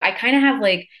I kind of have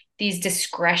like these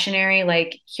discretionary,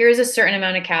 like, here's a certain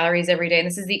amount of calories every day. And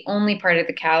this is the only part of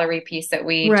the calorie piece that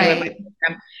we do in my Right.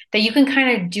 program that you can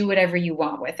kind of do whatever you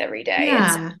want with every day.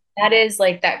 And so Yeah. that is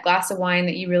like that glass of wine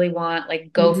that you really want,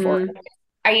 like go for it.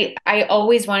 Mm-hmm. I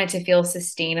always want it to feel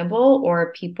sustainable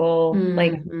or people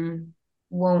like Mm-hmm.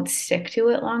 won't stick to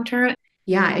it long term.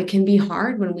 Yeah, it can be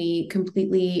hard when we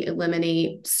completely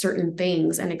eliminate certain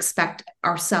things and expect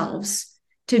ourselves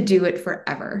to do it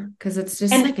forever because it's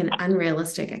just And like an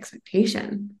unrealistic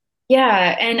expectation.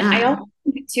 yeah, and I Yeah. also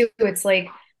think too, it's like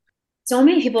so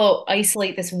many people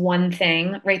isolate this one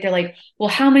thing, right? They're like, well,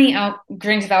 how many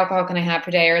drinks of alcohol can I have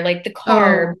per day? Or like the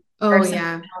carb Oh or something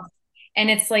yeah. else. And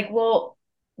it's like, well,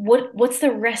 what's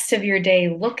the rest of your day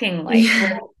looking like? Right?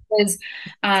 Yeah. Because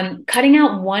cutting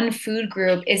out one food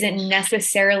group isn't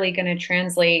necessarily going to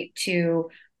translate to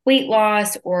weight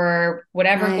loss or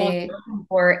whatever goals Right. you're looking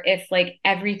for if like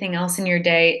everything else in your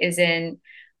day isn't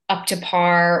up to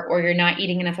par or you're not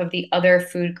eating enough of the other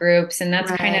food groups. And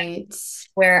that's kind of Right.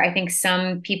 where I think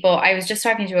some people, I was just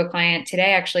talking to a client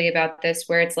today actually about this,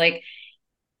 where it's like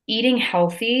eating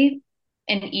healthy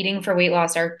and eating for weight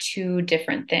loss are two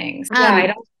different things. Yeah, I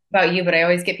don't know about you, but I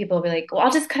always get people to be like, well,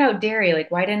 I'll just cut out dairy. Like,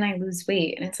 why didn't I lose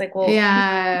weight? And it's like, well, you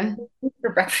Yeah. eat for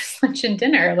breakfast, lunch, and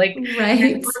dinner. Like, there's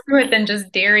Right. more to it than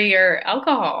just dairy or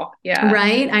alcohol. Yeah.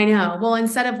 Right. I know. Well,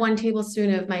 instead of 1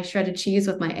 tablespoon of my shredded cheese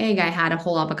with my egg, I had a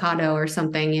whole avocado or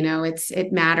something,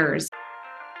 it matters.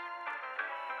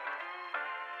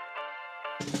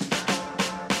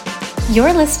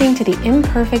 You're listening to the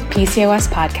Imperfect PCOS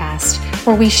podcast,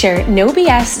 where we share no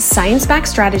BS science-backed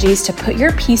strategies to put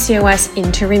your PCOS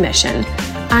into remission.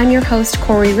 I'm your host,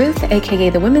 Corey Ruth, aka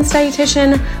the Women's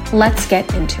Dietitian. Let's get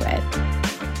into it.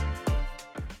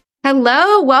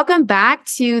 Hello, welcome back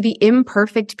to the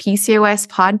Imperfect PCOS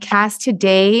podcast.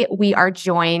 Today, we are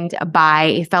joined by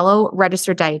a fellow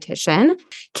registered dietitian,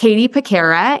 Katie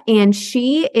Pekera, and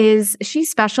she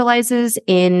specializes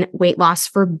in weight loss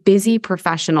for busy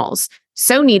professionals.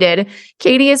 So needed.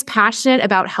 Katie is passionate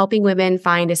about helping women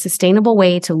find a sustainable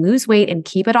way to lose weight and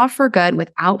keep it off for good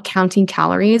without counting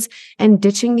calories and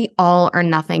ditching the all or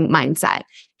nothing mindset.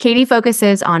 Katie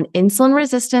focuses on insulin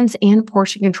resistance and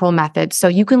portion control methods so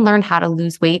you can learn how to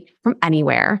lose weight from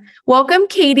anywhere. Welcome,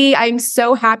 Katie. I'm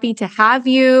so happy to have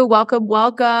you. Welcome,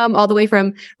 welcome, all the way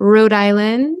from Rhode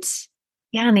Island.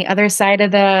 Yeah, on the other side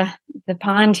of the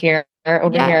pond here, or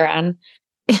over Yeah. here on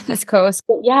East Coast.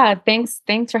 But yeah, thanks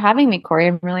for having me, Corey.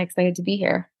 I'm really excited to be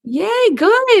here. Yay,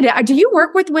 good. Do you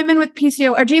work with women with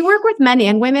PCO, or do you work with men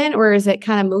and women, or is it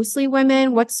kind of mostly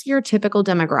women? What's your typical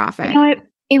You demographic? know,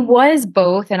 it was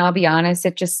both, and I'll be honest,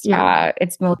 it just Yeah.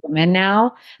 it's more women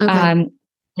now. Okay.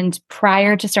 And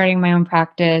prior to starting my own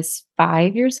practice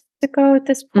 5 years ago at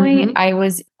this point, Mm-hmm. I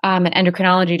was an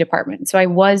endocrinology department. So I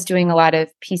was doing a lot of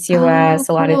Oh, PCOS,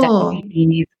 a lot of cool.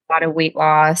 diabetes, a lot of weight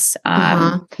loss.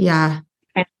 Uh-huh. Yeah.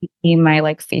 Kind of became my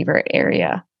like favorite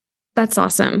area. That's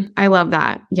awesome. I love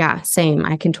that. Yeah, same.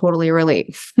 I can totally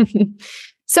relate.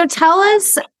 So tell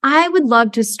us, I would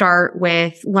love to start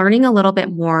with learning a little bit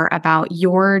more about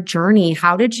your journey.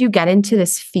 How did you get into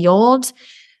this field?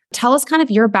 Tell us kind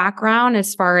of your background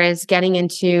as far as getting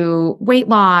into weight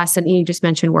loss. And you just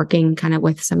mentioned working kind of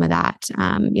with some of that,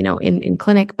 in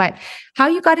clinic, but how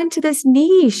you got into this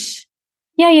niche.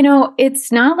 Yeah,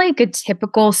 it's not like a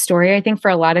typical story, I think, for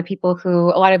a lot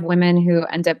of women who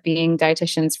end up being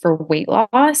dietitians for weight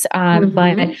loss. But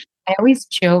Mm-hmm. I always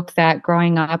joke that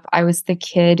growing up, I was the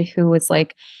kid who was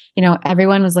like,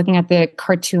 everyone was looking at the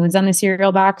cartoons on the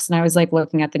cereal box, and I was like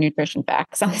looking at the nutrition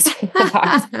facts on the cereal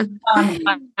box.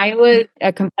 I was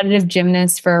a competitive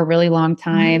gymnast for a really long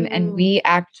time, and Mm, we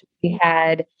actually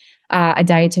had a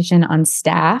dietitian on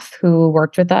staff who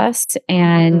worked with us, mhm.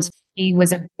 and she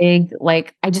was a big,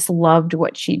 like, I just loved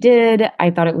what she did.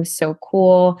 I thought it was so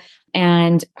cool.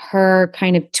 And her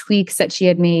kind of tweaks that she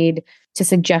had made to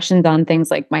suggestions on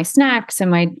things like my snacks and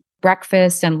my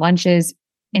breakfast and lunches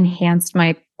enhanced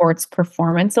my sports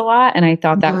performance a lot. And I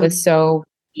thought that was so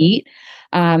neat.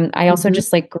 I also Mhm.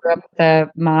 just like grew up with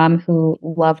a mom who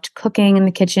loved cooking in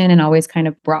the kitchen and always kind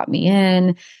of brought me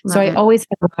in. So Love I it. always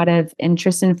had a lot of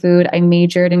interest in food. I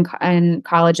majored in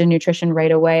college in nutrition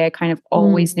right away. I kind of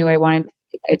always knew Mm. I wanted to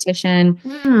be a dietitian.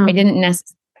 I Mm. didn't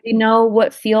necessarily know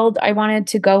what field I wanted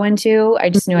to go into. I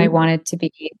just knew I Mhm. wanted to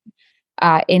be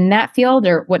in that field,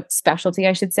 or what specialty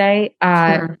I should say.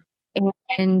 Sure.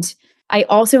 And I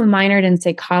also minored in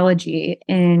psychology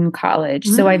in college.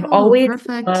 So I've Oh, always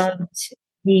perfect. loved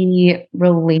the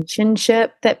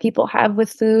relationship that people have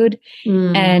with food.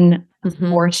 Mm. And Mhm.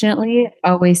 unfortunately, it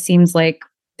always seems like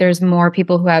there's more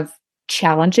people who have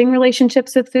challenging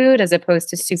relationships with food as opposed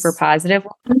to super Yes. positive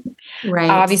ones. Right.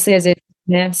 obviously as a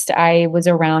nutritionist, I was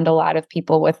around a lot of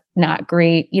people with not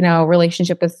great,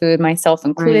 relationship with food, myself Right.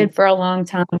 included for a long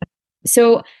time.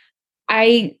 So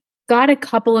I got a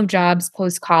couple of jobs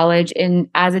post college in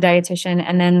as a dietitian,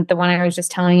 and then the one I was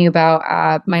just telling you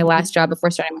about, my last job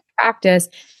before starting my practice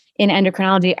in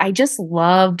endocrinology. I just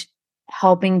loved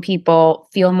helping people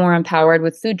feel more empowered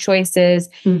with food choices,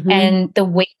 Mm-hmm. and the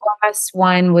weight loss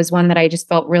one was one that I just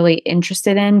felt really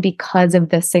interested in because of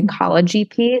the psychology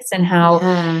piece and how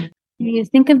Yeah. you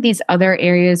think of these other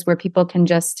areas where people can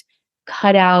just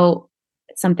cut out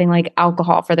something like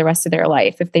alcohol for the rest of their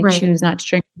life if they Right. choose not to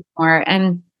drink anymore.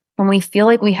 And when we feel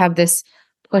like we have this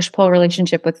push-pull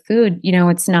relationship with food,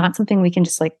 it's not something we can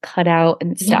just like cut out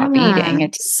and stop Yeah. eating.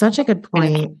 It's Such a good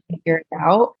kind of point. figure it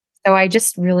out. So I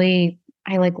just really,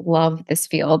 I like love this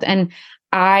field. And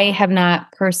I have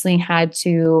not personally had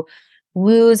to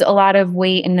lose a lot of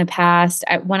weight in the past.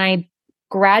 When I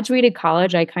graduated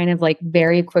college, I kind of like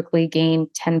very quickly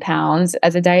gained 10 pounds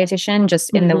as a dietitian, just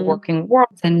in the Mm-hmm. working world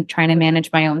and trying to manage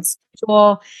my own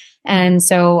schedule. And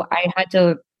so I had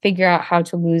to figure out how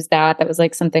to lose that. That was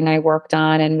like something I worked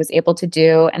on and was able to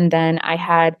do. And then I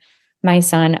had my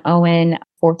son, Owen,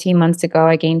 14 months ago.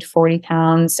 I gained 40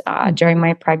 pounds during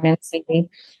my pregnancy.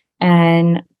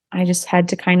 And I just had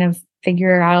to kind of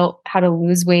figure out how to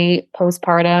lose weight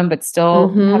postpartum, but still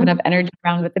have enough Mm-hmm. energy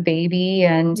around with the baby.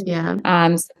 And Yeah.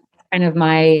 so kind of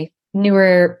my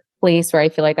newer place where I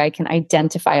feel like I can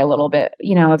identify a little bit,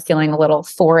 of feeling a little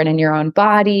foreign in your own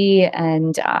body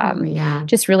and Oh, yeah.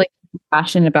 just really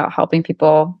passionate about helping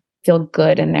people feel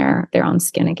good in their own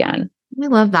skin again. I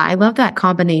love that. I love that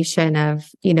combination of,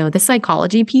 the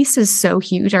psychology piece is so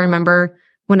huge. I remember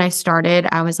when I started,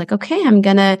 I was like, okay, I'm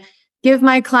going to give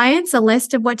my clients a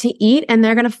list of what to eat and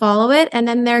they're going to follow it and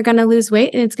then they're going to lose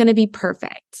weight and it's going to be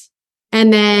perfect.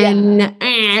 And then,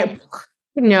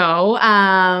 no,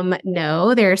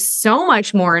 there's so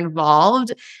much more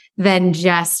involved than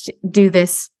just do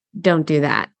this, don't do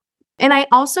that. And I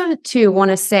also too want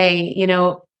to say,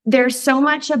 there's so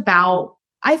much about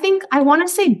I think I want to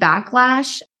say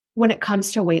backlash when it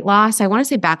comes to weight loss. I want to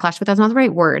say backlash, but that's not the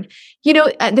right word.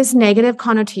 This negative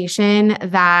connotation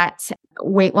that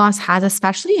weight loss has,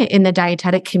 especially in the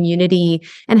dietetic community,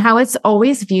 and how it's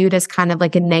always viewed as kind of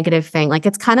like a negative thing. Like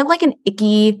it's kind of like an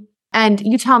icky, and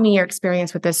you tell me your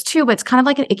experience with this too, but it's kind of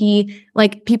like an icky,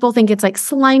 like people think it's like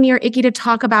slimy or icky to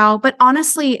talk about. But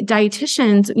honestly,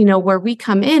 dietitians, where we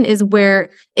come in is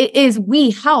where it is we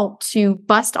help to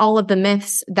bust all of the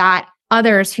myths that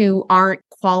others who aren't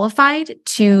qualified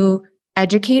to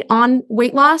educate on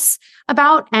weight loss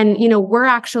about. And, we're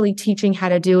actually teaching how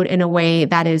to do it in a way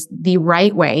that is the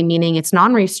right way, meaning it's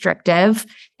non-restrictive.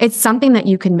 It's something that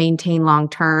you can maintain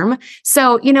long-term.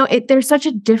 So, there's such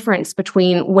a difference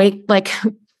between weight, like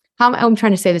how I'm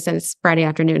trying to say this, and it's Friday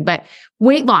afternoon, but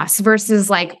weight loss versus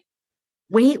like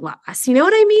weight loss. You know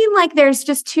what I mean? Like there's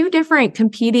just two different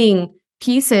competing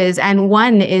pieces. And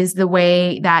one is the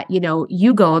way that,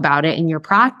 you go about it in your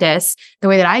practice, the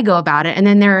way that I go about it. And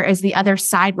then there is the other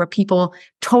side where people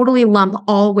totally lump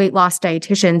all weight loss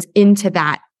dietitians into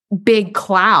that big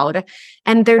cloud.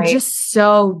 And they're Right. just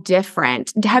so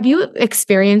different. Have you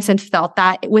experienced and felt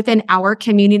that within our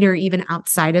community or even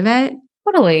outside of it?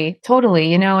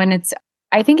 Totally. And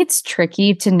I think it's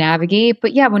tricky to navigate,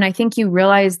 but yeah, when I think you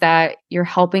realize that you're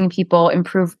helping people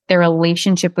improve their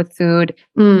relationship with food,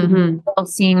 Mm-hmm.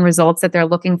 seeing results that they're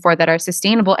looking for that are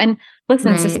sustainable. And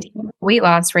listen, Right. sustainable weight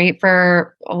loss, right?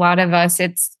 For a lot of us,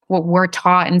 it's what we're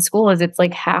taught in school is it's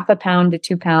like 1/2 pound to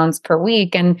 2 pounds per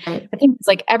week. And Right. I think it's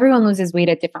like everyone loses weight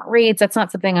at different rates. That's not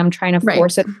something I'm trying to Right.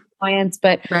 force at clients,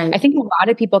 but Right. I think a lot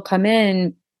of people come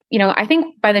in. I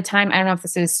think by the time, I don't know if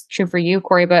this is true for you,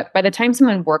 Corey, but by the time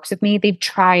someone works with me, they've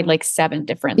tried like 7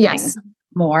 different Yes. things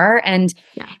more. And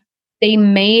Yeah. they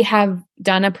may have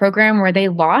done a program where they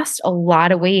lost a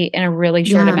lot of weight in a really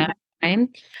short Yeah. amount of time.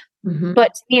 Mm-hmm.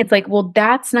 But to me, it's like, well,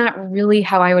 that's not really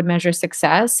how I would measure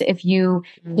success. If you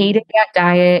hated that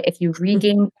diet, if you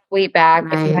regained weight back,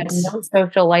 if you had Right. no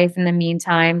social life in the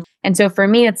meantime. And so for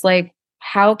me, it's like,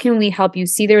 how can we help you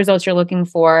see the results you're looking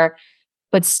for,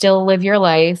 but still live your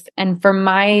life? And for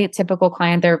my typical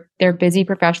client, they're busy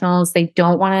professionals. They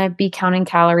don't want to be counting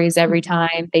calories every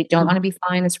time. They don't want to be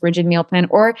following this rigid meal plan,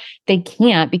 or they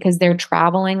can't because they're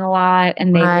traveling a lot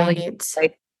and they really Right.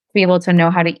 like be able to know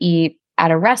how to eat at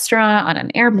a restaurant, on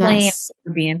an airplane, Yes.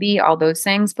 Airbnb, all those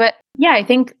things. But yeah, I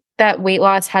think that weight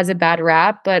loss has a bad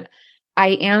rap, but I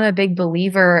am a big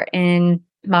believer in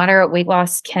moderate weight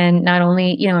loss can not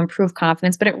only, improve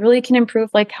confidence, but it really can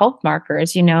improve like health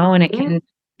markers, and it Yeah. can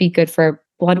be good for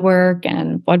blood work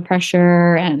and blood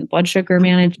pressure and blood sugar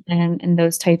management and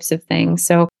those types of things.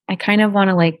 So I kind of want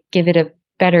to like give it a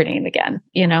better name again,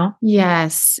 you know?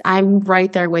 Yes, I'm right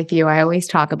there with you. I always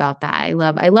talk about that. I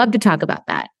love to talk about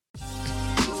that.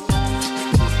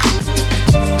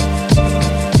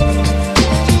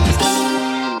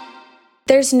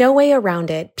 There's no way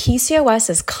around it. PCOS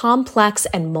is complex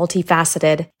and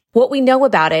multifaceted. What we know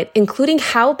about it, including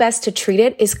how best to treat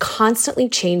it, is constantly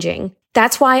changing.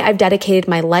 That's why I've dedicated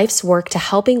my life's work to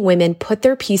helping women put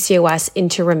their PCOS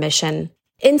into remission.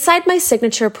 Inside my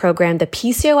signature program, the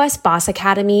PCOS Boss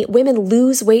Academy, women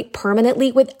lose weight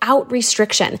permanently without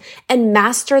restriction and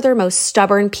master their most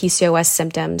stubborn PCOS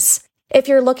symptoms. If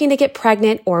you're looking to get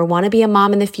pregnant or want to be a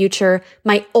mom in the future,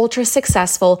 my ultra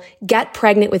successful Get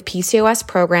Pregnant with PCOS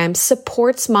program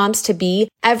supports moms to be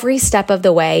every step of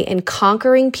the way in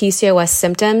conquering PCOS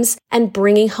symptoms and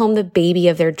bringing home the baby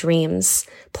of their dreams.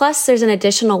 Plus, there's an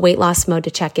additional weight loss mode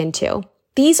to check into.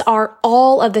 These are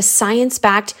all of the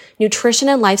science-backed nutrition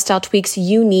and lifestyle tweaks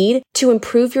you need to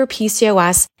improve your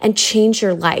PCOS and change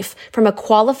your life from a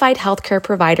qualified healthcare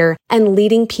provider and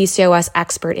leading PCOS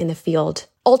expert in the field.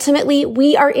 Ultimately,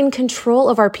 we are in control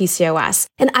of our PCOS,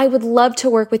 and I would love to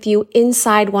work with you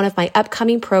inside one of my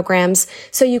upcoming programs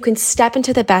so you can step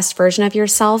into the best version of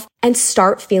yourself and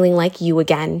start feeling like you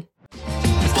again.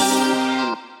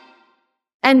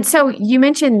 And so you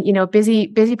mentioned,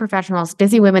 busy professionals,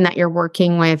 busy women that you're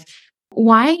working with.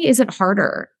 Why is it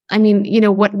harder? I mean,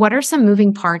 what are some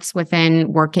moving parts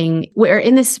within working or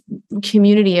in this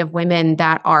community of women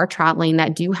that are traveling,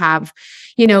 that do have,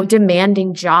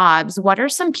 demanding jobs? What are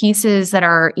some pieces that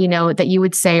are, that you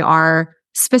would say are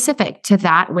specific to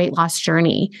that weight loss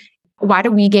journey? Why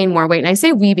do we gain more weight? And I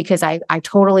say we because I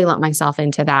totally lump myself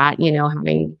into that,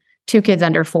 having 2 kids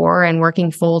under 4 and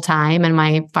working full time. And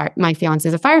my fiance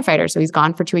is a firefighter, so he's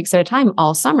gone for 2 weeks at a time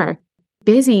all summer.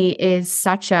 Busy is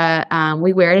such a,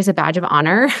 we wear it as a badge of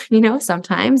honor,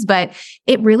 sometimes, but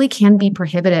it really can be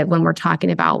prohibitive when we're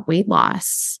talking about weight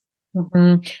loss.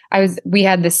 Mm-hmm. We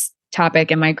had this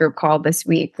topic in my group call this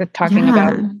week talking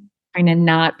about trying to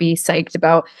not be psyched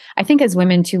about, I think as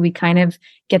women too, we kind of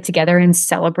get together and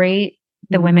celebrate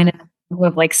the women who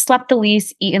have like slept the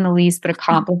least, eaten the least, but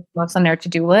accomplished most on their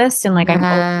to-do list. And like,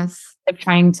 I'm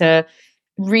trying to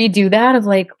redo that of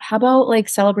like, how about like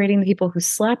celebrating the people who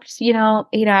slept, 8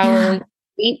 hours,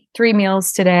 ate 3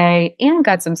 meals today and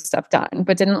got some stuff done,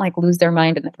 but didn't like lose their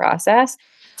mind in the process.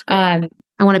 I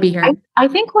want to be here. I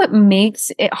think what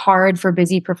makes it hard for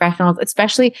busy professionals,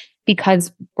 especially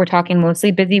because we're talking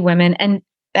mostly busy women, and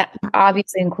that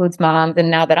obviously includes moms. And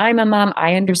now that I'm a mom,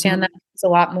 I understand that it's a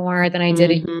lot more than I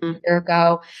did a year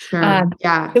ago. Sure.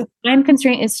 So time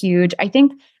constraint is huge. I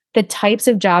think the types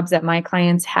of jobs that my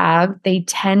clients have, they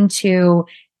tend to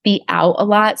be out a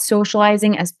lot,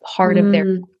 socializing as part of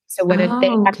their. So whether they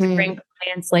have to bring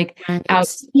clients like out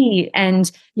to eat,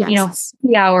 and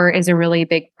happy hour is a really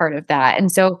big part of that.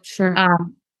 And so,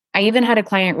 I even had a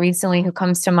client recently who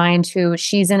comes to mind who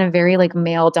she's in a very like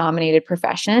male dominated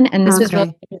profession. And this was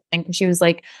really interesting. She was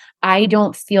like, I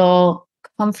don't feel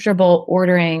comfortable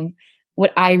ordering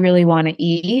what I really want to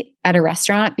eat at a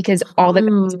restaurant because all the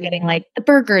guys are getting like the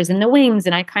burgers and the wings.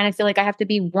 And I kind of feel like I have to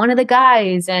be one of the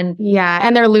guys. And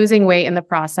and they're losing weight in the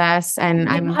process. And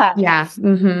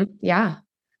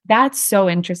that's so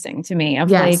interesting to me.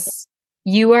 Like,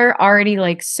 you are already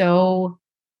like so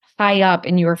high up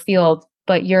in your field,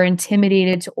 but you're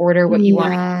intimidated to order what you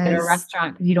want at a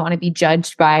restaurant because you don't want to be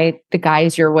judged by the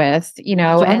guys you're with,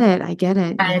 I get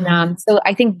it. And so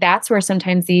I think that's where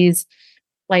sometimes these,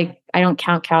 like, I don't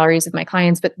count calories with my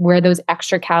clients, but where those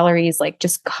extra calories like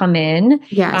just come in.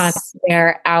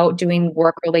 They're out doing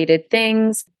work-related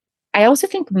things. I also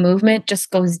think movement just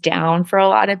goes down for a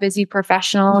lot of busy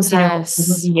professionals.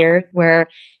 Years where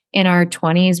in our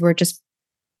 20s, we're just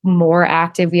more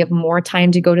active. We have more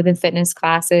time to go to the fitness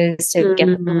classes to get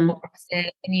the in.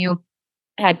 And you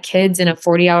had kids in a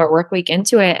 40-hour work week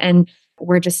into it, and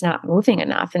we're just not moving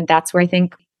enough. And that's where I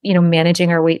think,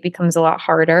 managing our weight becomes a lot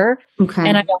harder.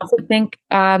 And I also think,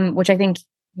 which I think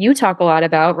you talk a lot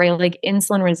about, right? Like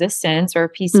insulin resistance or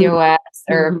PCOS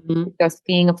or just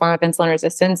being a form of insulin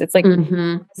resistance. It's like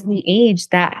the age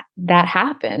that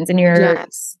happens, and you're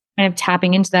kind of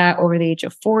tapping into that over the age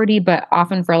of 40, but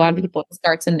often for a lot of people, it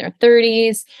starts in their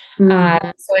 30s.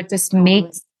 So it just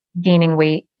makes gaining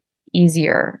weight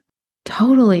easier.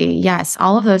 Totally. Yes.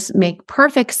 All of those make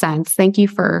perfect sense. Thank you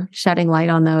for shedding light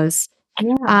on those.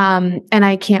 And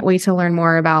I can't wait to learn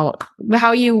more about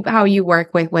how you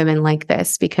work with women like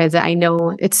this, because I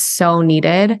know it's so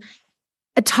needed.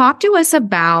 Talk to us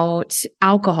about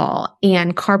alcohol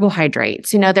and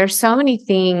carbohydrates. There's so many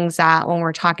things that when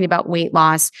we're talking about weight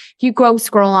loss, if you go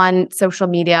scroll on social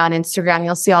media, on Instagram,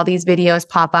 you'll see all these videos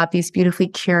pop up, these beautifully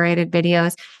curated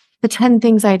videos. The 10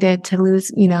 things I did to lose,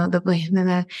 the weight,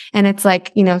 and it's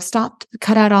like, stop,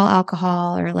 cut out all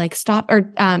alcohol, or like stop,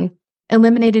 or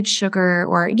eliminated sugar,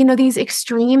 or, these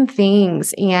extreme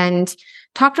things. And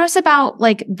talk to us about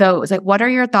like those, like, what are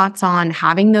your thoughts on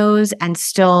having those and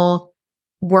still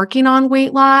working on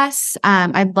weight loss?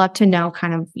 I'd love to know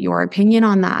kind of your opinion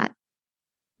on that.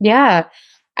 Yeah.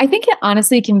 I think it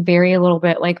honestly can vary a little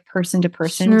bit like person to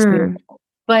person too.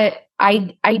 But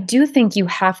I do think you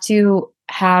have to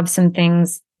have some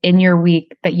things in your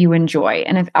week that you enjoy.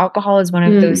 And if alcohol is one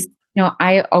of those,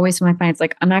 I always tell my clients,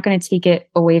 like, I'm not going to take it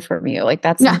away from you. Like,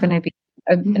 that's not going to be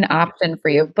an option for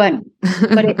you. But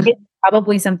it's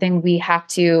probably something we have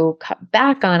to cut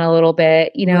back on a little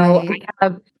bit. Right. I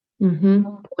have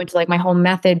into like my whole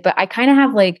method, but I kind of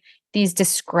have like these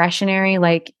discretionary,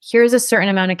 like, here's a certain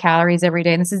amount of calories every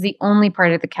day. And this is the only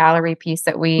part of the calorie piece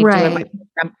that we do in my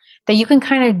program, that you can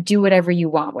kind of do whatever you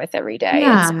want with every day.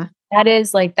 Yeah. And so that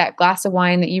is like that glass of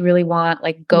wine that you really want,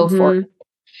 like, go for it.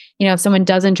 If someone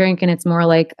doesn't drink and it's more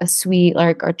like a sweet,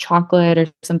 like, or chocolate or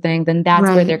something, then that's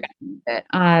where they're going to use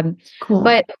it. Cool.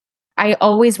 But I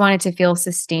always want it to feel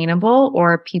sustainable,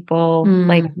 or people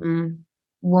like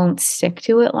won't stick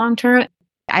to it long term.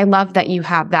 I love that you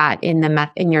have that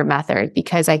in your method,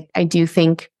 because I do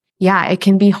think, it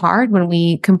can be hard when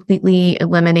we completely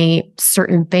eliminate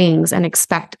certain things and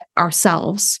expect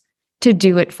ourselves to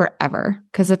do it forever,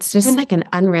 because it's just like an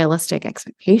unrealistic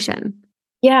expectation.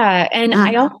 Yeah. And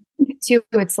I also think too,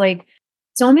 it's like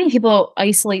so many people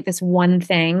isolate this one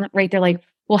thing, right? They're like,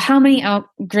 well, how many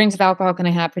drinks of alcohol can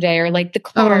I have per day? Or like the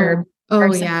carb.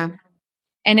 Oh yeah.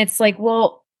 And it's like,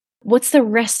 well, what's the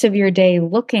rest of your day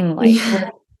looking like?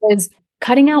 Because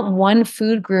cutting out one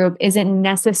food group isn't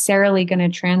necessarily going to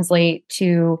translate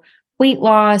to weight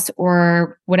loss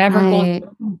or whatever goals,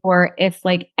 or if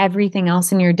like everything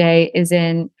else in your day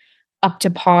isn't up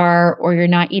to par, or you're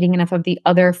not eating enough of the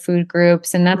other food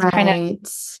groups. And that's kind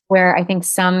of where I think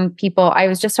some people, I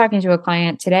was just talking to a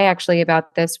client today actually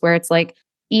about this, where it's like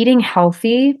eating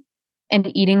healthy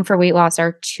and eating for weight loss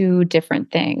are two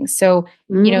different things. So,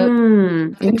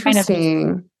 interesting. Kind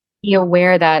of be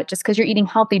aware that just because you're eating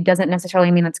healthy doesn't necessarily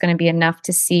mean it's going to be enough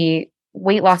to see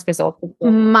weight loss results.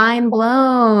 Mind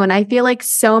blown. I feel like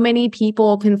so many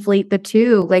people conflate the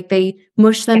two. Like they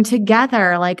mush them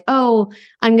together. Like, oh,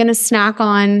 I'm going to snack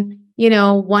on,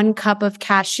 1 cup of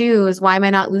cashews. Why am I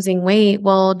not losing weight?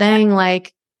 Well, dang,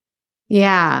 like,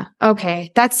 yeah.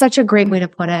 Okay. That's such a great way to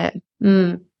put it.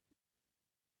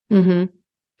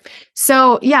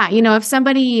 So if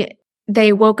somebody,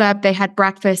 they woke up, they had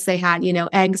breakfast, they had,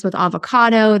 eggs with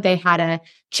avocado, they had a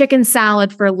chicken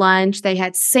salad for lunch, they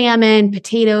had salmon,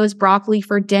 potatoes, broccoli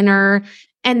for dinner,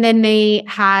 and then they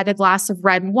had a glass of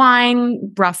red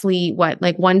wine, roughly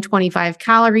 125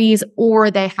 calories,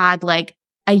 or they had like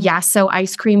a Yasso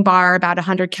ice cream bar, about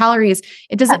 100 calories.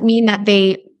 It doesn't mean that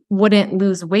they wouldn't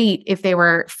lose weight if they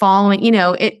were following,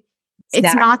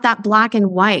 it's not that black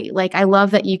and white. Like, I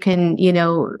love that you can,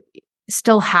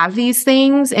 still have these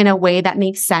things in a way that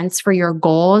makes sense for your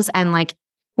goals and like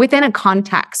within a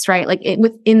context, right? Like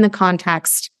within the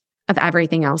context of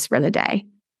everything else for the day.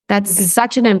 That's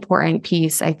such an important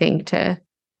piece, I think, to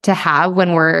have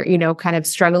when we're, kind of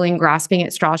struggling, grasping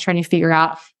at straws, trying to figure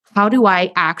out, how do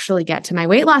I actually get to my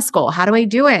weight loss goal? How do I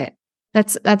do it?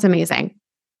 That's amazing.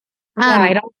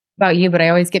 I don't know about you, but I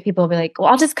always get people be like, well,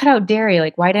 I'll just cut out dairy.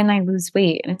 Like, why didn't I lose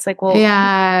weight? And it's like, well,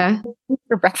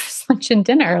 for breakfast, lunch, and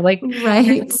dinner, like,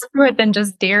 right, more than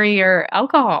just dairy or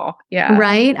alcohol. Yeah.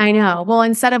 Right. I know. Well,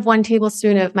 instead of 1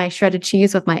 tablespoon of my shredded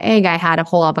cheese with my egg, I had a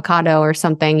whole avocado or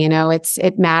something,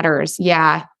 it matters.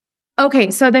 Yeah. Okay.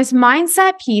 So this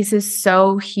mindset piece is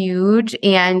so huge.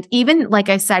 And even, like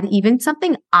I said, even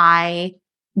something I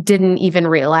didn't even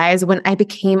realize when I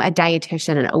became a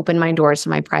dietitian and opened my doors to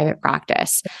my private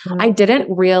practice, I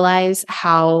didn't realize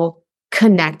how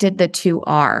connected the two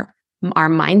are. Our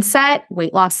mindset,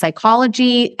 weight loss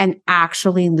psychology, and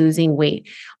actually losing weight.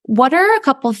 What are a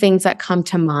couple things that come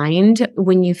to mind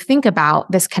when you think about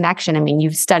this connection? I mean,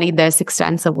 you've studied this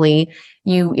extensively.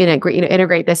 You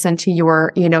integrate this into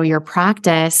your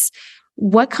practice.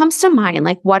 What comes to mind?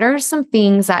 Like, what are some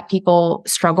things that people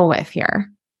struggle with here?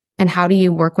 And how do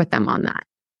you work with them on that?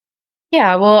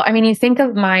 Yeah, well, I mean, you think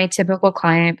of my typical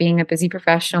client being a busy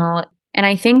professional. And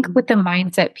I think with the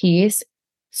mindset piece,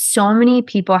 so many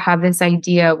people have this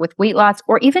idea with weight loss,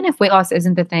 or even if weight loss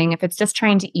isn't the thing, if it's just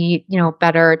trying to eat,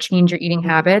 better, change your eating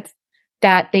habits,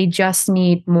 that they just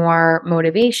need more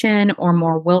motivation or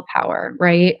more willpower,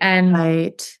 right? And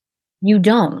Right. you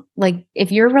don't. Like,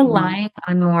 if you're relying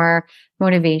on more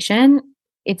motivation,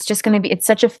 it's just going to be, it's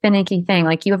such a finicky thing.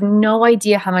 Like, you have no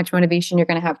idea how much motivation you're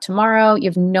going to have tomorrow. You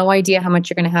have no idea how much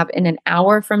you're going to have in an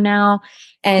hour from now.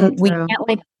 So And we true. can't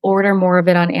like order more of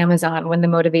it on Amazon when the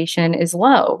motivation is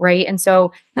low, right? And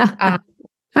so,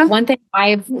 one thing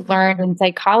I've learned in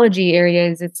psychology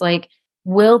areas, it's like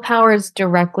willpower is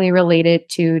directly related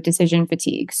to decision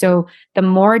fatigue. So the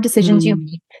more decisions you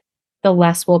make, the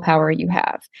less willpower you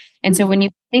have. And so when you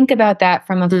think about that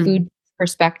from a food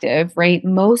perspective, right,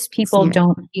 most people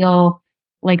don't feel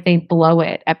like they blow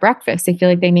it at breakfast. They feel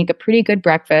like they make a pretty good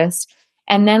breakfast.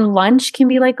 And then lunch can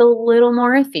be like a little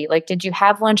more iffy. Like, did you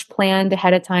have lunch planned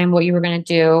ahead of time, what you were going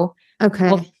to do?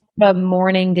 Okay. What the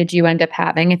morning did you end up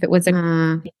having? If it was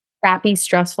a crappy,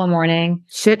 stressful morning.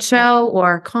 Shit show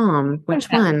or calm? Which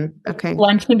one? Okay.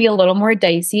 Lunch can be a little more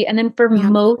dicey. And then for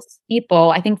most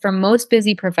people, I think for most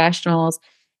busy professionals,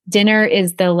 dinner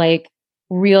is the like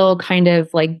real kind of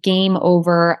like game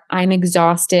over. I'm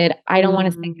exhausted. I don't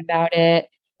want to think about it.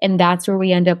 And that's where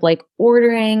we end up like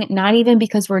ordering, not even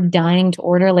because we're dying to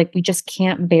order. Like, we just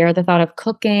can't bear the thought of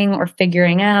cooking or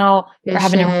figuring out or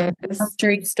having a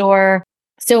grocery store.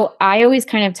 So I always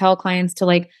kind of tell clients to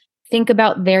like think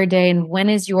about their day and when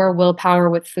is your willpower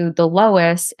with food the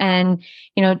lowest. And,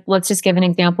 you know, let's just give an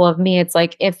example of me. It's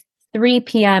like if 3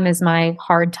 p.m. is my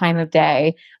hard time of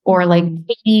day, or like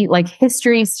Katie, like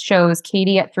history shows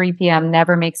Katie at 3 p.m.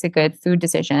 never makes a good food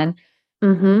decision.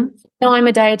 No, I'm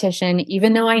a dietitian,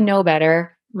 even though I know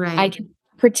better, I can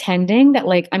pretending that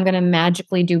like I'm going to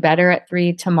magically do better at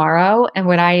 3 tomorrow. And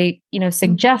what I,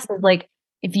 suggest is like,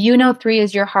 if you know 3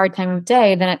 is your hard time of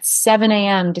day, then at 7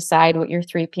 a.m. decide what your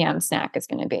 3 p.m. snack is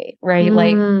going to be, right?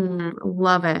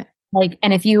 Love it. Like,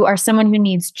 and if you are someone who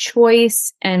needs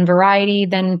choice and variety,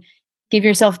 then give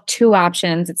yourself 2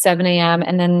 options at 7 a.m.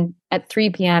 And then at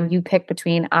 3 p.m. you pick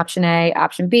between option A,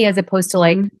 option B, as opposed to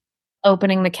like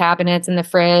opening the cabinets in the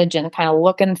fridge and kind of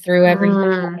looking through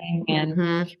everything.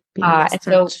 And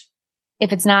so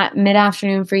if it's not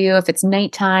mid-afternoon for you, if it's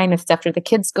nighttime, if it's after the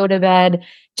kids go to bed,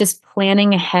 just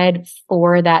planning ahead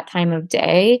for that time of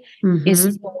day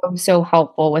is so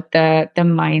helpful with the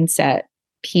mindset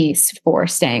piece for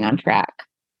staying on track.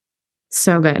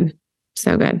 So good.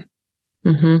 So good.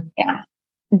 Yeah.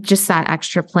 Just that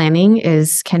extra planning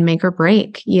can make or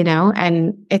break,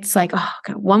 and it's like, oh,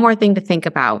 God, one more thing to think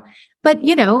about. But,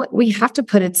 we have to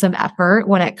put in some effort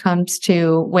when it comes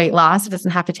to weight loss. It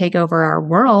doesn't have to take over our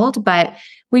world, but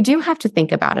we do have to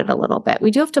think about it a little bit.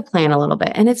 We do have to plan a little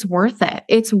bit, and it's worth it.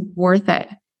 It's worth it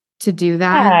to do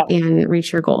that and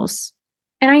reach your goals.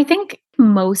 And I think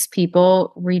most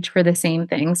people reach for the same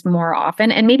things more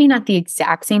often, and maybe not the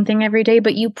exact same thing every day,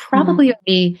 but you probably would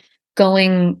be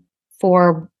going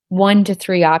for 1 to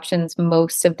 3 options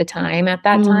most of the time at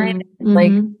that time.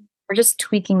 Like, we're just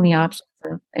tweaking the options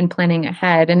and planning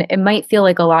ahead. And it might feel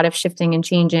like a lot of shifting and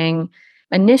changing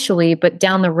initially, but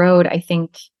down the road, I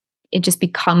think it just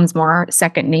becomes more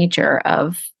second nature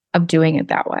of doing it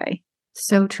that way.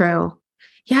 So true.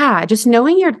 Yeah. Just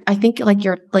knowing I think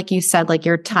like you said, like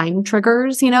your time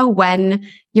triggers, when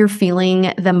you're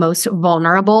feeling the most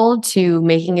vulnerable to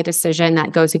making a decision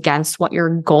that goes against what your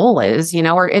goal is,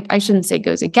 I shouldn't say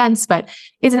goes against, but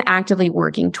isn't actively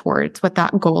working towards what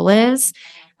that goal is.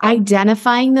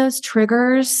 Identifying those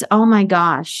triggers. Oh my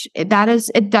gosh. That's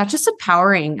just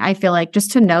empowering. I feel like, just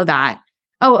to know that,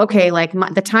 oh, okay, like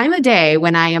the time of day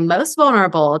when I am most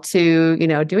vulnerable to,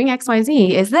 doing XYZ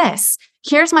is this.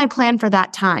 Here's my plan for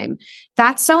that time.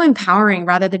 That's so empowering,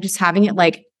 rather than just having it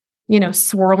like,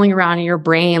 swirling around in your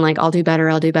brain, like I'll do better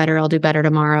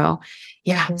tomorrow.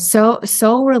 Yeah. So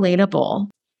relatable.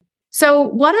 So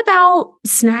what about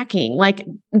snacking? Like,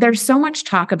 there's so much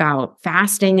talk about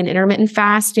fasting and intermittent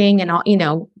fasting and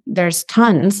all, there's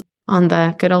tons on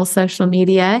the good old social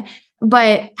media.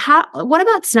 But what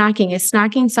about snacking? Is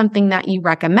snacking something that you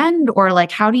recommend, or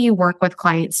like, how do you work with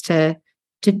clients to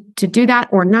do that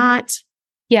or not?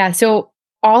 Yeah. So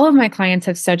all of my clients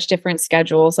have such different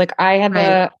schedules. Like, I have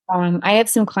I have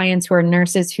some clients who are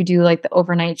nurses who do like the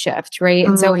overnight shift, right?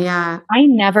 And so I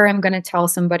never am going to tell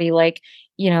somebody like,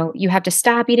 you have to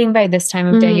stop eating by this time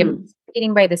of day. You have to stop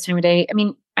eating by this time of day. I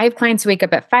mean, I have clients who wake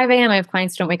up at 5 a.m. I have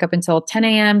clients who don't wake up until 10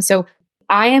 a.m. So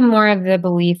I am more of the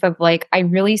belief of like, I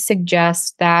really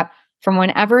suggest that from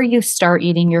whenever you start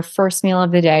eating your first meal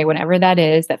of the day, whenever that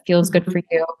is, that feels good for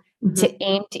you, to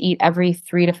aim to eat every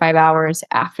 3 to 5 hours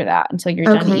after that until you're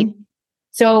done eating.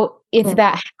 So if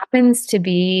that happens to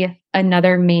be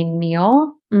another main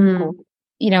meal,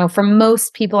 for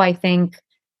most people, I think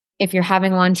if you're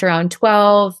having lunch around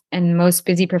 12 and most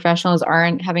busy professionals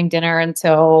aren't having dinner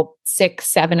until 6,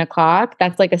 7 o'clock,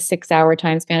 that's like a 6-hour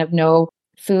time span of no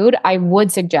food. I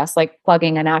would suggest like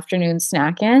plugging an afternoon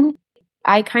snack in.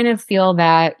 I kind of feel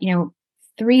that,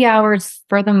 3 hours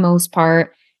for the most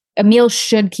part, a meal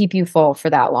should keep you full for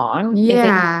that long.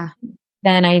 Yeah.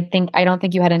 Then I don't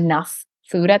think you had enough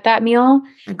food at that meal.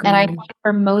 Agreed. And I find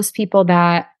for most people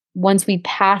that once we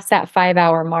pass that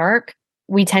 5-hour mark,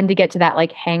 we tend to get to that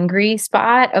like hangry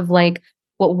spot of like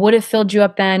what would have filled you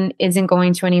up then isn't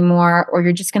going to anymore, or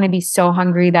you're just going to be so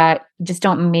hungry that you just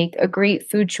don't make a great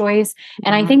food choice.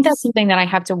 And I think that's something that I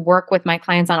have to work with my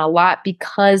clients on a lot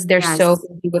because they're so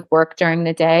busy with work during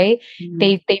the day.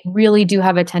 They really do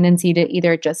have a tendency to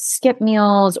either just skip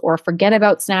meals or forget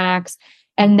about snacks.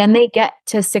 And then they get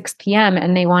to 6 p.m.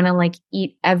 and they want to like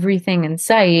eat everything in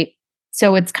sight.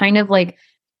 So it's kind of like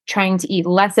trying to eat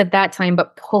less at that time,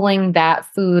 but pulling that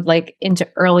food like into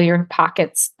earlier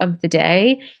pockets of the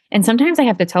day. And sometimes I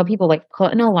have to tell people like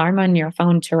put an alarm on your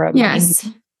phone to remind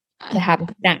you to have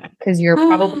a snack because you're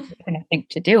probably going to think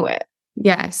to do it.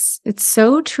 Yes, it's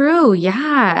so true.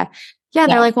 Yeah. They're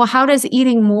like, well, how does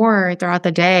eating more throughout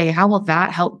the day, how will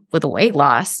that help with the weight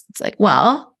loss? It's like,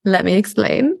 well, let me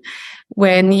explain.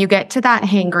 When you get to that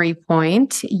hangry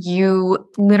point, you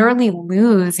literally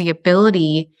lose the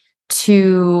ability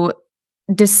to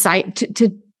decide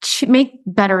to make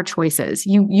better choices.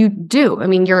 You do. I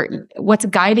mean, what's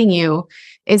guiding you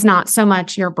is not so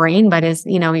much your brain, but is,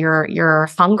 your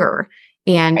hunger.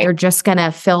 And you're just going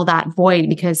to fill that void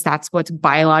because that's what's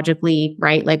biologically,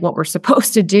 right? Like what we're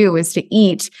supposed to do is to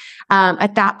eat.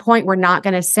 At that point, we're not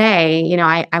going to say,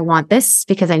 I want this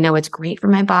because I know it's great for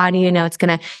my body.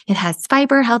 It has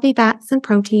fiber, healthy fats, and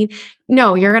protein.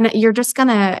 No, you're just going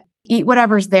to eat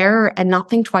whatever's there and not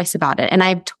think twice about it. And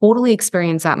I've totally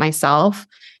experienced that myself.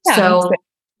 I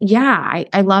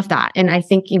love that. And I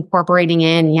think incorporating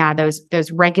in,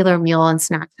 those regular meal and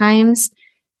snack times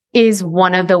is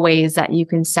one of the ways that you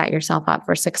can set yourself up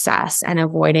for success and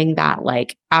avoiding that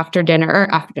like after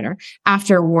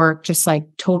work, just like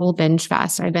total binge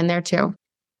fest. I've been there too.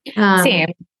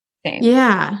 Same.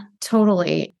 Yeah,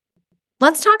 totally.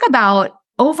 Let's talk about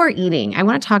overeating. I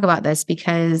want to talk about this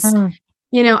because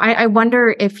I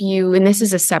wonder if you, and this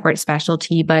is a separate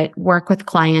specialty, but work with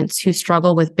clients who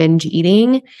struggle with binge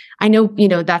eating. I know,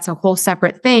 that's a whole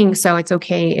separate thing. So it's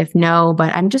okay if no,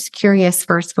 but I'm just curious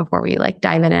first before we like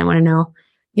dive in. I want to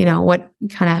know,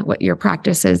 what your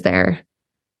practice is there.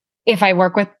 If I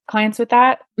work with clients with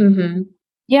that? Mm-hmm.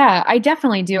 Yeah, I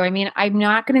definitely do. I mean, I'm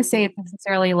not going to say it's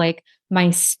necessarily like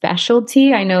my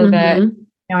specialty. I know that,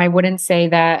 I wouldn't say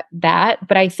that,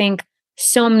 but I think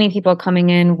so many people coming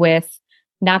in with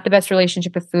not the best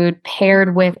relationship with food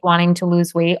paired with wanting to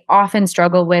lose weight often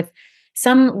struggle with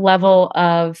some level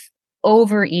of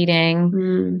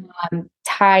overeating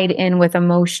tied in with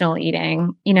emotional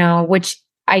eating, which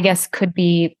I guess could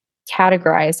be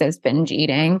categorized as binge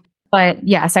eating. But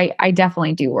yes, I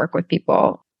definitely do work with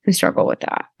people who struggle with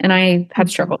that. And I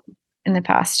have struggled in the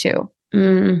past too.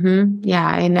 Mm-hmm.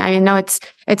 Yeah. And I know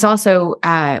it's also,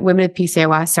 women with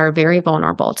PCOS are very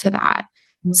vulnerable to that.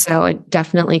 So it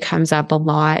definitely comes up a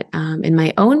lot in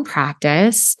my own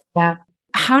practice. Yeah.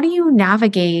 How do you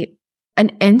navigate an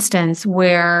instance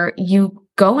where you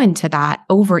go into that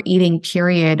overeating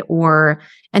period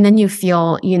and then you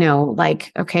feel,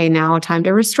 like, okay, now time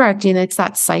to restrict, it's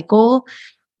that cycle.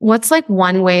 What's like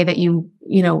one way that you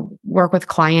work with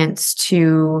clients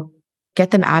to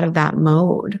get them out of that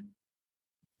mode?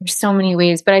 There's so many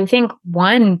ways, but I think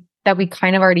one that we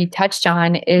kind of already touched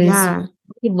on is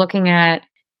looking at,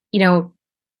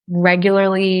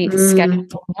 regularly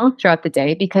scheduled meals throughout the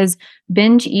day, because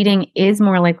binge eating is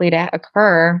more likely to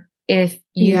occur if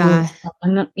you, a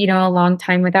long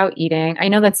time without eating. I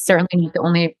know that's certainly not the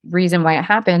only reason why it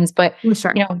happens, but,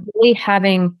 really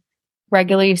having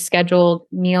regularly scheduled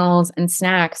meals and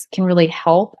snacks can really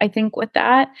help, I think, with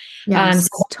that. Yes,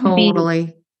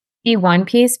 totally. Be one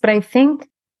piece, but I think,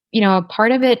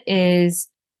 part of it is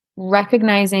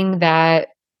recognizing that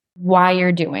why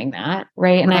you're doing that,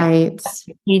 right? And that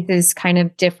piece is kind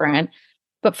of different.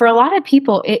 But for a lot of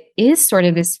people, it is sort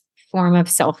of this form of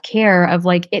self-care of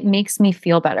like, it makes me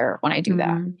feel better when I do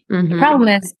that. The problem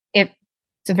is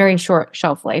it's a very short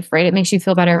shelf life, right? It makes you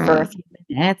feel better for a few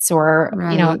minutes or,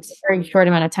 a very short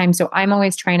amount of time. So I'm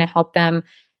always trying to help them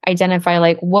identify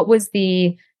like, what was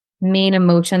the main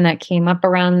emotion that came up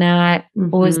around that?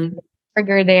 What was the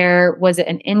trigger there? Was it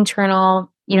an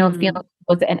internal, feeling?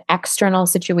 Was it an external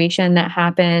situation that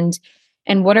happened?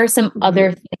 And what are some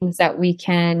other things that we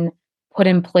can put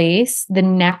in place the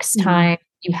next time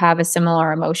you have a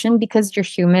similar emotion? Because you're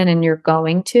human and you're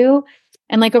going to.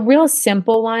 And like a real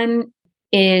simple one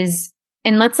is,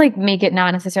 and let's like make it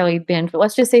not necessarily binge, but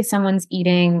let's just say someone's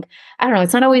eating, I don't know,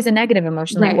 it's not always a negative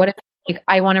emotion. Like what if like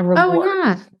I want to reward,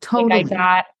 yeah, totally. like I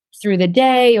got through the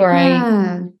day, or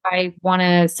I want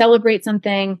to celebrate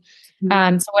something.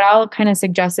 So what I'll kind of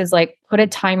suggest is like put a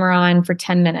timer on for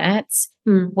 10 minutes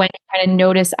when you kind of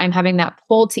notice I'm having that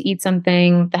pull to eat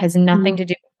something that has nothing to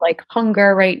do with like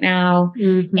hunger right now,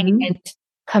 and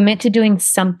commit to doing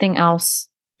something else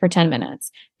for 10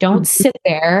 minutes. Don't sit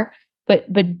there,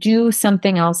 but do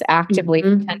something else actively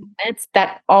for 10 minutes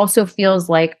that also feels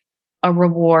like a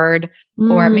reward,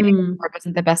 or maybe reward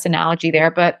wasn't the best analogy there,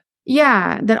 but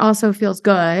yeah, that also feels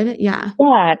good. Yeah.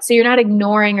 yeah. So you're not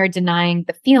ignoring or denying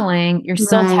the feeling. You're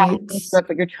still tapping into it,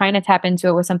 but you're trying to tap into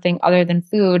it with something other than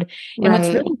food. And what's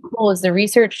really cool is the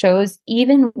research shows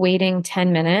even waiting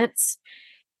 10 minutes,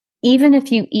 even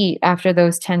if you eat after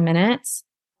those 10 minutes,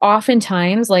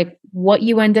 oftentimes like what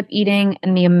you end up eating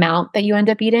and the amount that you end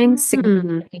up eating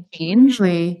significantly change.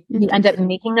 Really? You end up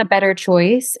making a better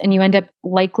choice, and you end up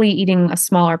likely eating a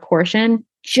smaller portion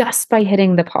just by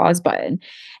hitting the pause button.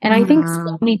 And I think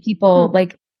so many people,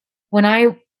 like when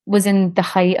I was in the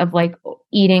height of like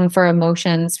eating for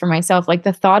emotions for myself, like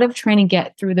the thought of trying to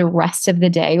get through the rest of the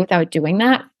day without doing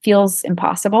that feels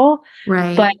impossible.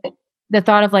 Right. But the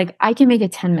thought of like, I can make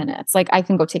it 10 minutes. Like I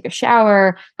can go take a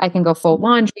shower. I can go fold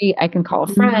laundry. I can call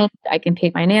a friend. I can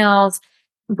paint my nails.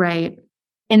 Right.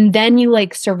 And then you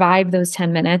like survive those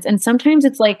 10 minutes. And sometimes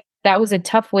it's like, that was a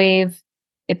tough wave.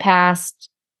 It passed.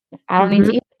 I don't need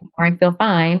to eat anymore. I feel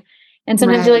fine. And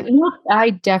sometimes you're like, no, I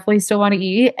definitely still want to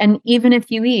eat. And even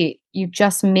if you eat, you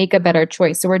just make a better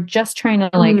choice. So we're just trying to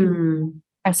like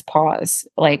press pause,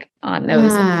 like on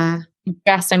those. I'm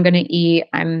stressed, I'm going to eat.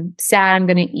 I'm sad, I'm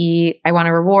going to eat. I want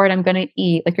a reward, I'm going to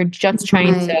eat. Like you're just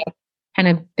trying to kind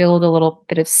of build a little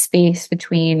bit of space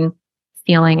between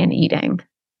feeling and eating.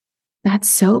 That's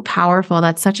so powerful.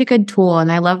 That's such a good tool.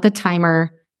 And I love the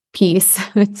timer piece.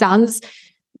 It sounds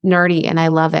nerdy and I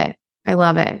love it. I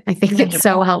love it. I think it's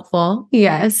so helpful.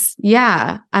 Yes.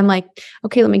 Yeah. I'm like,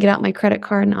 okay, let me get out my credit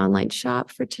card and online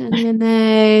shop for 10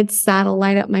 minutes. That'll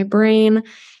light up my brain.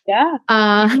 Yeah.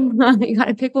 You got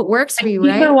to pick what works for you,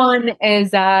 right? The one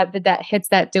is that hits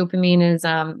that dopamine is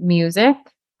music.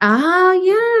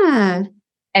 Yeah.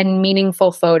 And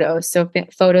meaningful photos. So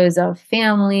photos of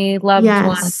family, loved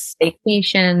ones,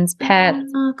 vacations,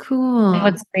 pets. Oh, cool. And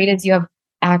what's great is you have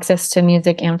access to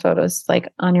music and photos like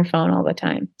on your phone all the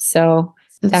time. So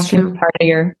that can be part of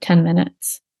your 10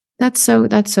 minutes. That's so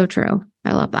true.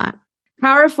 I love that.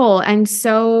 Powerful and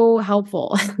so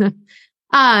helpful.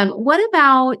 What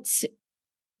about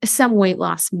some weight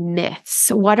loss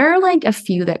myths? What are like a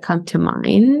few that come to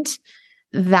mind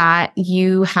that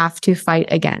you have to fight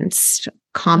against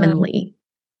commonly?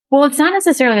 Well, it's not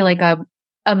necessarily like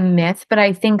a myth, but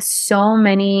I think so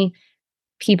many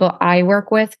people I work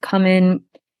with come in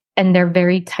and they're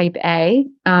very type A,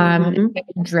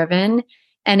 driven.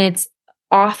 And it's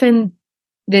often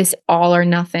this all or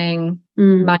nothing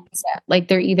mindset. Like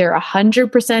they're either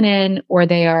 100% in or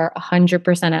they are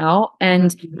 100% out.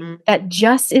 And that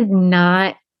just is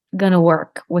not going to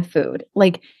work with food.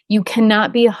 Like you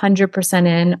cannot be 100%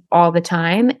 in all the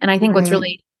time. And I think what's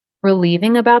really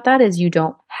relieving about that is you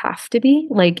don't have to be.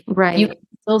 Like you can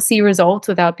still see results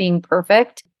without being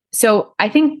perfect. So I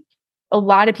think a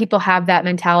lot of people have that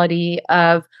mentality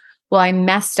of, well, I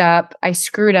messed up, I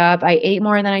screwed up, I ate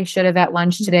more than I should have at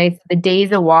lunch today. The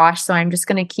day's a wash, so I'm just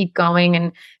going to keep going.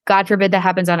 And God forbid that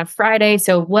happens on a Friday.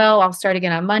 So, well, I'll start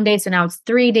again on Monday. So now it's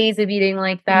 3 days of eating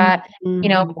like that, you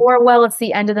know, or well, it's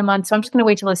the end of the month. So I'm just going to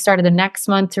wait till the start of the next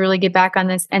month to really get back on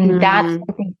this. And that's,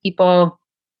 I think, people.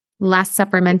 Last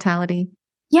Supper mentality.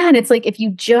 Yeah. And it's like, if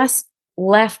you just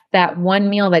left that one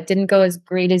meal that didn't go as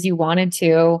great as you wanted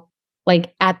to,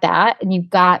 like at that, and you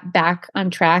got back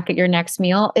on track at your next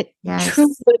meal, it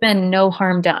truly would have been no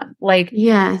harm done. Like,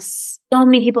 so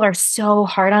many people are so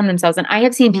hard on themselves. And I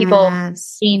have seen people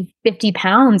gain 50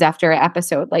 pounds after an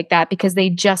episode like that because they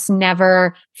just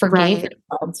never forgave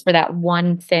themselves for that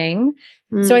one thing.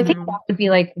 So I think that would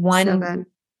be like one,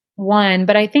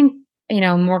 but I think, you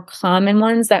know, more common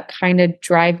ones that kind of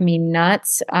drive me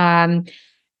nuts.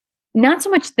 Not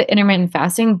so much the intermittent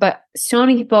fasting, but so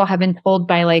many people have been told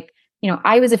by like, you know,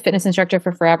 I was a fitness instructor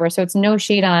for forever, so it's no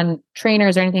shade on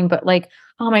trainers or anything, but like,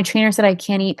 oh, my trainer said I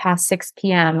can't eat past 6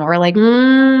 p.m. or like,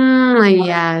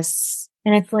 yes.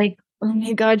 And it's like, oh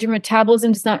my God, your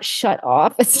metabolism does not shut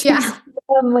off. It's just,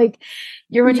 like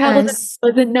your metabolism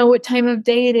doesn't know what time of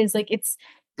day it is. Like it's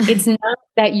not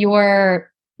that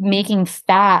you're making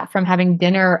fat from having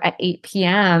dinner at 8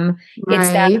 p.m.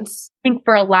 It's that I think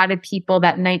for a lot of people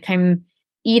that nighttime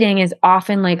eating is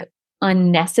often like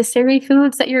unnecessary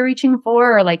foods that you're reaching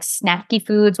for, or like snacky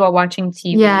foods while watching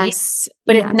TV. Yes.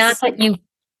 But it's not that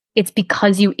it's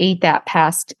because you ate that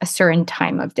past a certain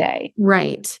time of day.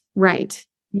 Right. Right.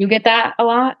 You get that a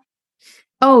lot?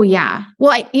 Oh yeah.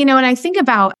 Well, and I think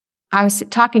about, I was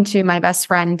talking to my best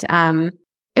friend,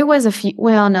 it was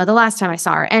the last time I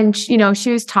saw her, and she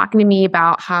was talking to me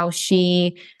about how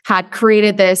she had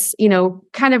created this,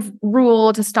 kind of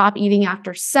rule to stop eating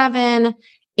after 7.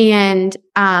 And,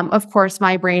 of course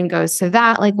my brain goes to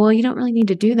that, like, well, you don't really need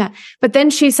to do that. But then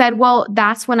she said, well,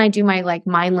 that's when I do my like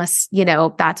mindless,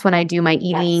 that's when I do my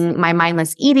eating, my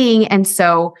mindless eating. And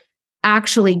so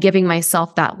actually giving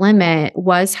myself that limit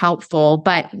was helpful.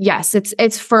 But yes,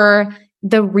 it's for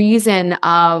the reason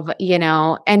of,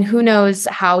 and who knows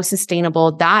how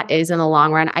sustainable that is in the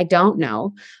long run. I don't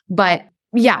know. But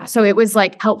yeah, so it was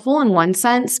like helpful in one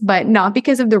sense, but not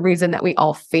because of the reason that we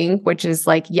all think, which is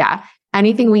like, yeah,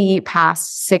 anything we eat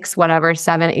past 7,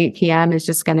 8 p.m. is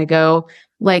just going to go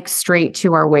like straight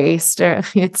to our waist.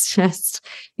 It's just,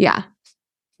 yeah.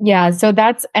 Yeah. So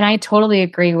and I totally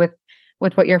agree with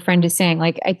what your friend is saying.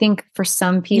 Like, I think for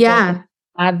some people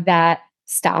have that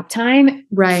stop time,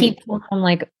 keep them from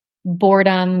like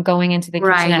boredom going into the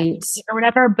kitchen or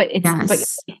whatever. But but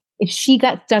if she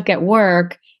got stuck at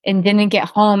work and didn't get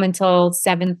home until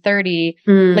 7:30,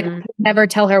 like I could never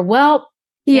tell her, well,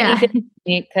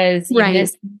 because you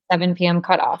missed 7 p.m.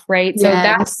 cutoff, right? So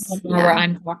that's where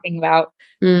I'm talking about.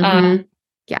 The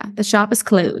shop is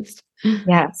closed.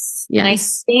 Yes. And I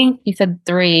think you said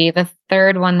 3. The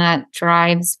third one that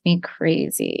drives me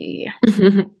crazy.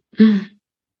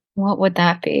 What would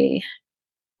that be?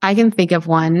 I can think of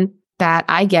one that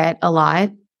I get a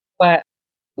lot. But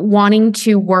wanting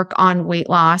to work on weight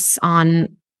loss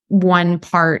on one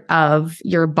part of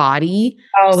your body.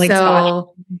 Oh, like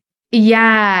so.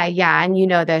 Yeah. And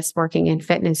this working in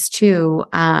fitness too.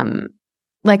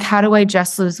 Like, how do I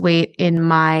just lose weight in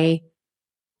my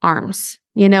arms?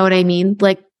 You know what I mean?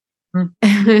 Like,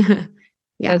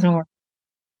 doesn't work.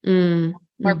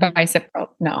 Or bicep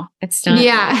curl. No, it's not.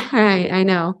 Yeah, right. I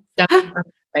know.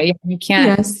 Right? You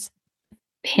can't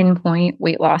pinpoint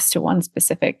weight loss to one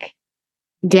specific.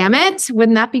 Damn it.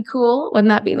 Wouldn't that be cool? Wouldn't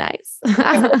that be nice?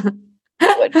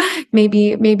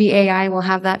 Maybe AI will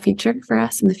have that feature for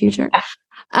us in the future.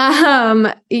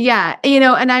 And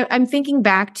I'm thinking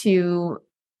back to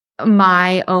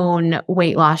my own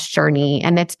weight loss journey,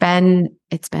 and it's been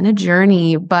a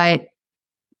journey, but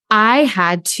I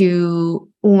had to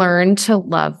learn to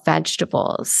love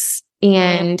vegetables.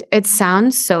 And it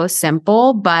sounds so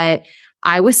simple, but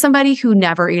I was somebody who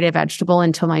never ate a vegetable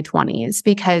until my 20s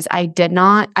because I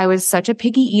was such a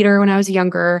picky eater when I was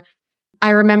younger.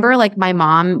 I remember like my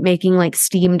mom making like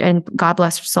steamed, and God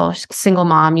bless her soul, single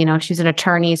mom, she's an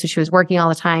attorney. So she was working all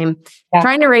the time,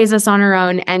 trying to raise us on her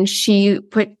own. And she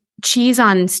put cheese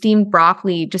on steamed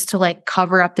broccoli just to like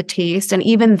cover up the taste. And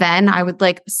even then I would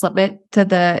like slip it to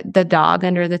the dog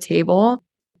under the table.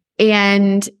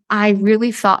 And I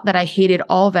really thought that I hated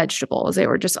all vegetables. They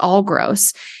were just all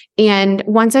gross. And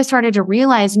once I started to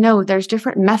realize, no, there's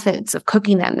different methods of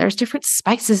cooking them. There's different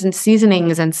spices and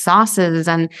seasonings and sauces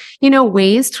and,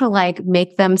 ways to like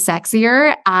make them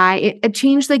sexier. It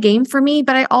changed the game for me,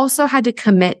 but I also had to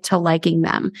commit to liking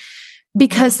them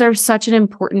because they're such an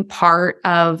important part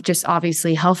of just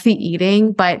obviously healthy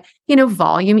eating, but,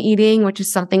 volume eating, which is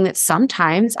something that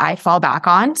sometimes I fall back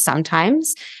on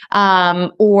sometimes,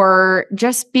 or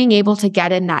just being able to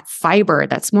get in that fiber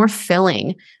that's more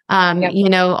filling.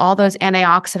 All those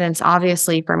antioxidants,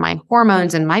 obviously for my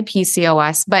hormones and my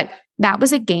PCOS, but that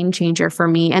was a game changer for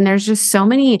me. And there's just so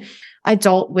many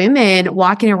adult women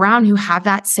walking around who have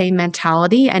that same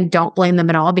mentality, and don't blame them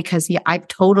at all because I've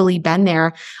totally been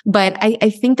there. But I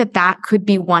think that could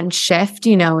be one shift,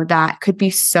 that could be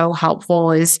so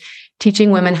helpful, is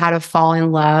teaching women how to fall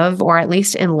in love, or at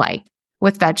least in like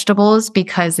with vegetables,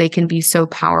 because they can be so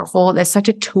powerful. There's such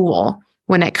a tool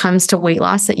when it comes to weight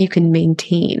loss that you can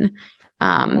maintain.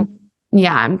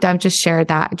 I've just shared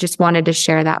that. Just wanted to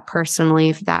share that personally,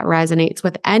 if that resonates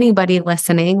with anybody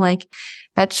listening, like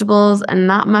vegetables and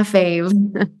not my fave.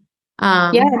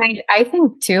 And I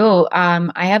think too,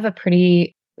 I have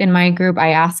in my group,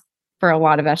 I ask for a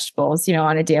lot of vegetables,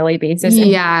 on a daily basis.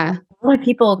 And a lot of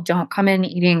people don't come in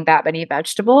eating that many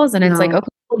vegetables. And it's like, okay,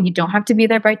 well, you don't have to be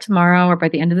there by tomorrow or by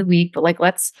the end of the week, but like,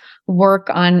 let's work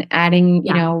on adding,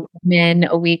 in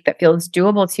a week that feels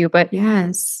doable to you. But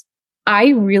yes, I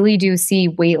really do see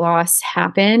weight loss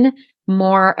happen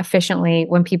more efficiently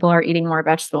when people are eating more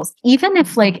vegetables, even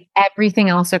if like everything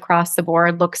else across the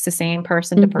board looks the same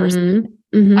person to person.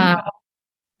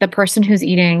 The person who's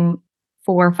eating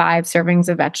 4 or 5 servings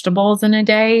of vegetables in a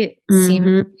day seems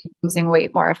to be losing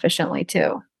weight more efficiently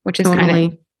too, which is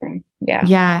kind of, yeah.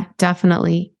 Yeah,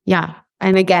 definitely. Yeah.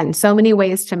 And again, so many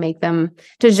ways to make them,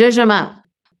 to zhuzh them up.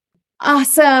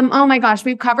 Awesome. Oh my gosh,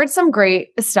 we've covered some great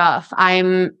stuff.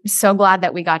 I'm so glad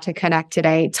that we got to connect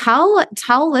today.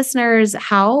 Tell listeners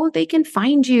how they can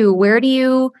find you. Where do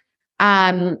you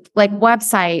like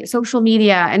website, social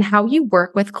media, and how you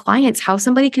work with clients, how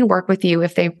somebody can work with you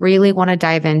if they really want to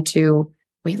dive into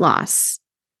weight loss.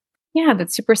 Yeah,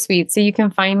 that's super sweet. So you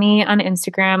can find me on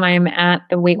Instagram. I'm at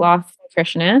the Weight Loss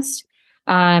Nutritionist.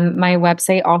 My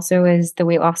website also is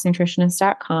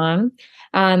theweightlossnutritionist.com.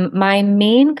 My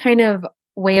main kind of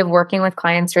way of working with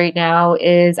clients right now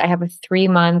is I have a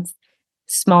 3-month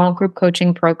small group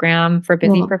coaching program for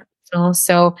busy professionals.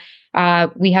 So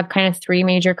we have kind of 3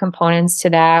 major components to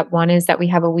that. One is that we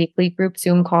have a weekly group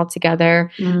Zoom call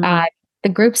together. The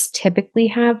groups typically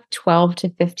have 12 to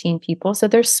 15 people. So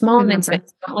they're small and intimate.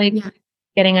 It's not like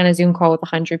getting on a Zoom call with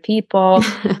 100 people.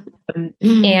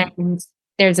 And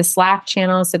there's a Slack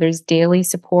channel. So there's daily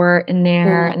support in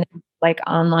there and like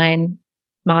online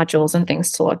modules and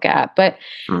things to look at. But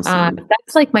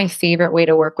that's like my favorite way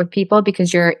to work with people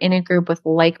because you're in a group with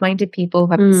like-minded people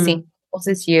who have the same goals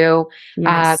as you,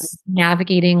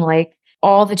 navigating like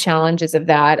all the challenges of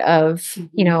that, of,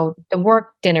 you know, the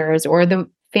work dinners or the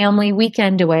family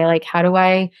weekend away. Like, how do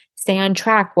I stay on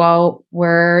track while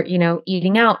we're, you know,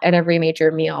 eating out at every major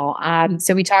meal?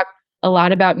 So we talk a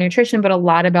lot about nutrition, but a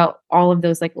lot about all of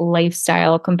those like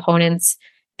lifestyle components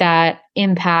that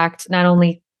impact not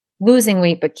only losing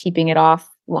weight, but keeping it off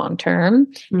long term.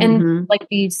 And like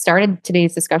we started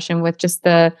today's discussion with just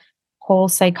the whole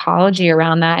psychology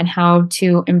around that and how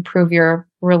to improve your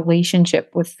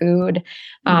relationship with food.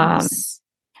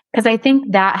 Because I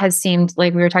think that has seemed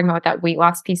like we were talking about that weight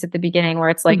loss piece at the beginning where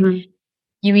it's like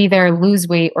you either lose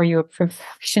weight or you have a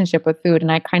relationship with food.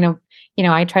 And I kind of, you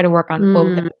know, I try to work on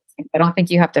both. I don't think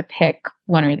you have to pick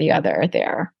one or the other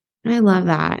there. I love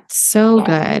that. So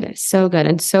good. So good.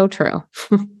 And so true.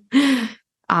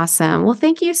 Awesome. Well,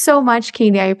 thank you so much,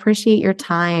 Katie. I appreciate your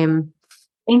time.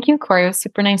 Thank you, Corey. It was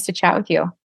super nice to chat with you.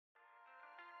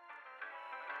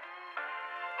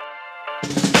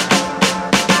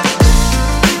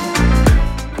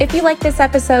 If you like this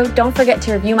episode, don't forget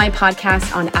to review my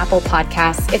podcast on Apple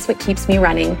Podcasts. It's what keeps me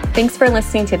running. Thanks for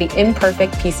listening to the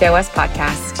Imperfect PCOS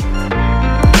podcast.